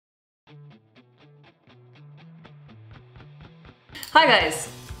Hi guys,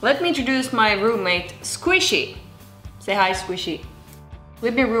 let me introduce my roommate Squishy. Say hi, Squishy.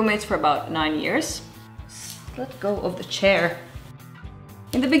 We've been roommates for about 9 years. Let go of the chair.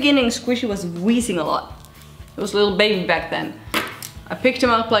 In the beginning, Squishy was wheezing a lot. He was a little baby back then. I picked him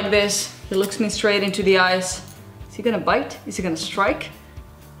up like this. He looks me straight into the eyes. Is he gonna bite? Is he gonna strike?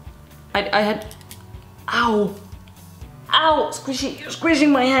 I had... Ow! Ow! Squishy, you're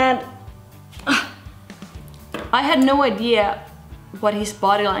squishing my hand! I had no idea what his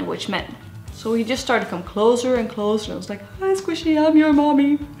body language meant. So he just started to come closer and closer. I was like, hi Squishy, I'm your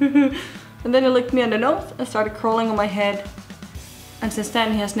mommy. And then he licked me on the nose and started crawling on my head. And since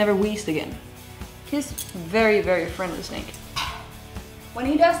then he has never wheezed again. He's very, very friendly snake. When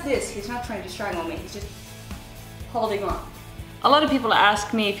he does this, he's not trying to strangle me, he's just holding on. A lot of people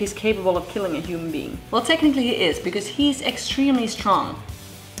ask me if he's capable of killing a human being. Well, technically he is, because he's extremely strong.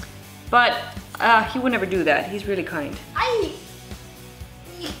 But he would never do that, he's really kind.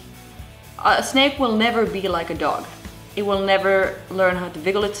 A snake will never be like a dog. It will never learn how to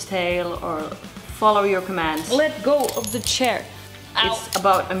wiggle its tail or follow your commands. Let go of the chair. Ow. It's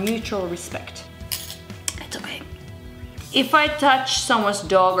about a mutual respect. It's okay. If I touch someone's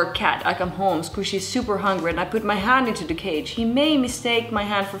dog or cat, I come home, Squishy's super hungry, and I put my hand into the cage. He may mistake my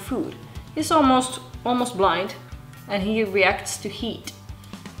hand for food. He's almost blind, and he reacts to heat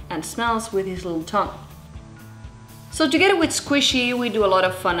and smells with his little tongue. So together with Squishy, we do a lot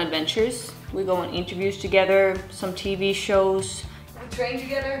of fun adventures. We go on interviews together, some TV shows. We train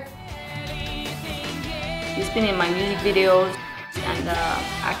together. He's been in my music videos and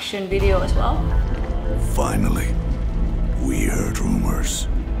action video as well. Finally, we heard rumors.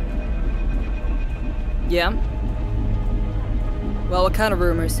 Yeah? Well, what kind of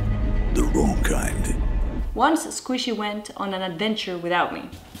rumors? The wrong kind. Once Squishy went on an adventure without me.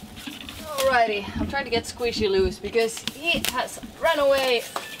 Alrighty, I'm trying to get Squishy loose because he has run away.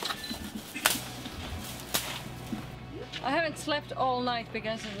 I haven't slept all night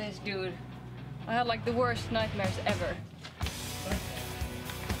because of this dude. I had like the worst nightmares ever.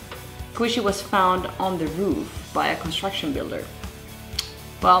 Squishy was found on the roof by a construction builder.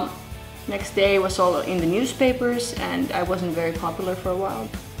 Well, next day it was all in the newspapers and I wasn't very popular for a while.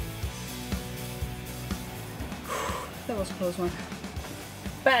 That was a close one.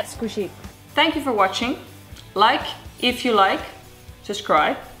 Bad Squishy. Thank you for watching. Like if you like,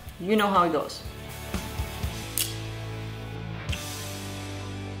 subscribe. You know how it goes.